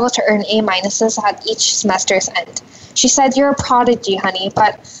you struggle to earn A- at each semester's end. She said you're a prodigy, honey,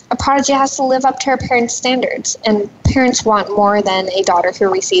 but a prodigy has to live up to her parents' standards, and parents want more than a daughter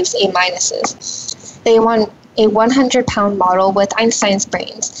who receives A-. They want a 100-pound model with Einstein's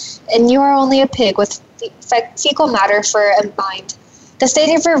brains, and you are only a pig with fecal matter for a mind. The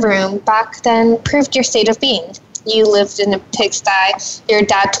state of your room back then proved your state of being. You lived in a pigsty, your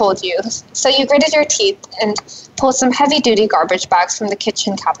dad told you. So you gritted your teeth and pulled some heavy-duty garbage bags from the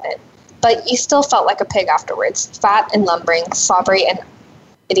kitchen cabinet. But you still felt like a pig afterwards, fat and lumbering, slobbery and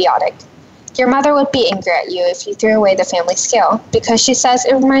idiotic. Your mother would be angry at you if you threw away the family scale, because she says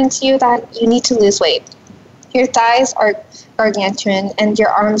it reminds you that you need to lose weight. Your thighs are gargantuan, and your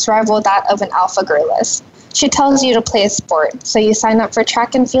arms rival that of an alpha gorilla's. She tells you to play a sport, so you sign up for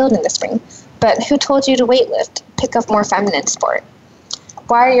track and field in the spring. But who told you to weightlift? Pick a more feminine sport.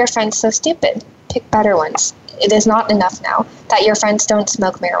 Why are your friends so stupid? Pick better ones. It is not enough now that your friends don't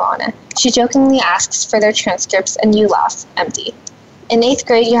smoke marijuana. She jokingly asks for their transcripts, and you laugh, empty. In 8th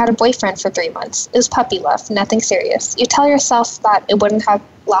grade, you had a boyfriend for 3 months. It was puppy love, nothing serious. You tell yourself that it wouldn't have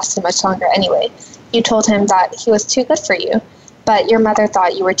lasted much longer anyway. You told him that he was too good for you, but your mother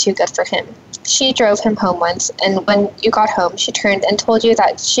thought you were too good for him. She drove him home once, and when you got home, she turned and told you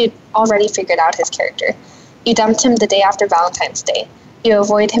that she'd already figured out his character. You dumped him the day after Valentine's Day. You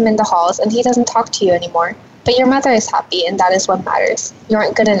avoid him in the halls, and he doesn't talk to you anymore. But your mother is happy, and that is what matters. You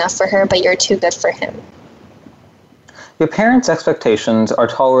aren't good enough for her, but you're too good for him. Your parents' expectations are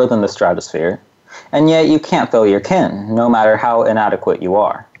taller than the stratosphere, and yet you can't fail your kin, no matter how inadequate you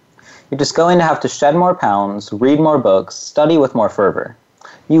are. You're just going to have to shed more pounds, read more books, study with more fervor.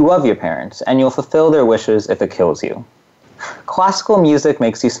 You love your parents, and you'll fulfill their wishes if it kills you. Classical music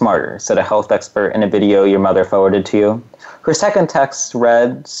makes you smarter, said a health expert in a video your mother forwarded to you. Her second text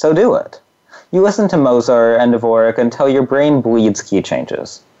read, so do it. You listen to Mozart and Dvorak until your brain bleeds key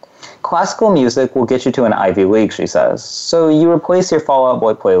changes. Classical music will get you to an Ivy League, she says, so you replace your Fall Out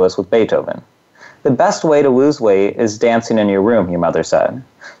Boy playlist with Beethoven. The best way to lose weight is dancing in your room, your mother said.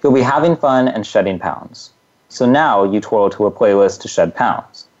 You'll be having fun and shedding pounds. So now you twirl to a playlist to shed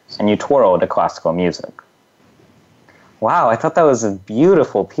pounds, and you twirl to classical music. Wow, I thought that was a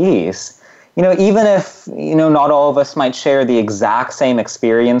beautiful piece. You know, even if, not all of us might share the exact same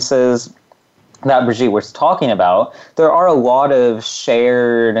experiences that Brigitte was talking about, there are a lot of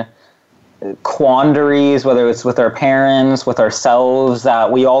shared quandaries, whether it's with our parents, with ourselves,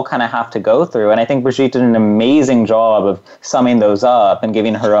 that we all kind of have to go through. And I think Brigitte did an amazing job of summing those up and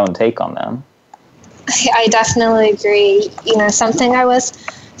giving her own take on them. I definitely agree. Something I was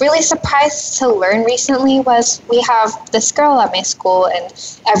really surprised to learn recently was we have this girl at my school,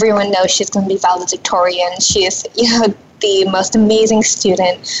 and everyone knows she's going to be valedictorian. She is, the most amazing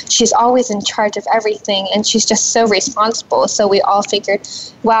student. She's always in charge of everything, and she's just so responsible. So we all figured,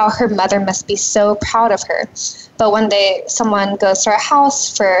 wow, her mother must be so proud of her. But one day someone goes to our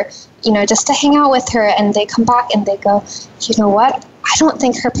house for, just to hang out with her, and they come back and they go, you know what? I don't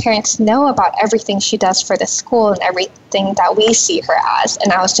think her parents know about everything she does for the school and everything that we see her as.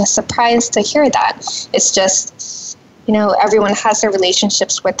 And I was just surprised to hear that. It's just, everyone has their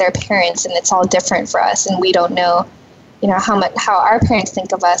relationships with their parents, and it's all different for us, and we don't know how our parents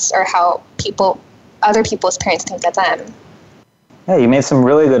think of us, or how other people's parents think of them. Yeah, you made some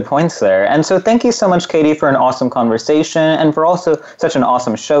really good points there. And so thank you so much, Katie, for an awesome conversation and for also such an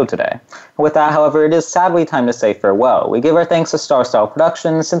awesome show today. With that, however, it is sadly time to say farewell. We give our thanks to Star Style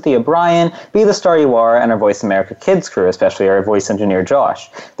Productions, Cynthia Bryan, Be the Star You Are, and our Voice America Kids crew, especially our voice engineer,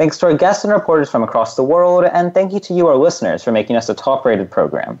 Josh. Thanks to our guests and reporters from across the world, and thank you to you, our listeners, for making us a top-rated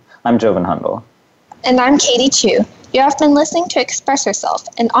program. I'm Jovan Hundal. And I'm Katie Chu. You have been listening to Express Yourself,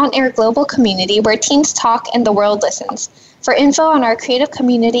 an on-air global community where teens talk and the world listens. For info on our creative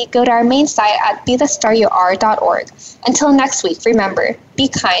community, go to our main site at BeTheStarYouAre.org. Until next week, remember, be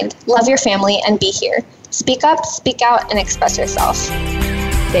kind, love your family, and be here. Speak up, speak out, and express yourself.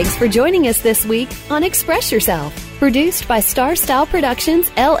 Thanks for joining us this week on Express Yourself, produced by Star Style Productions,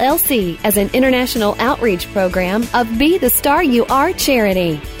 LLC, as an international outreach program of Be the Star You Are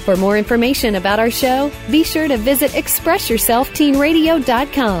charity. For more information about our show, be sure to visit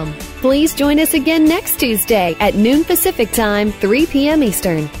ExpressYourselfTeenRadio.com. Please join us again next Tuesday at noon Pacific Time, 3 p.m.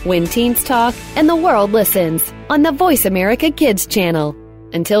 Eastern, when teens talk and the world listens, on the Voice America Kids channel.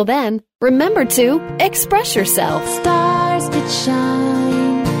 Until then, remember to express yourself. Stars could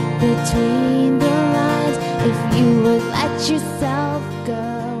shine between the lines if you would let yourself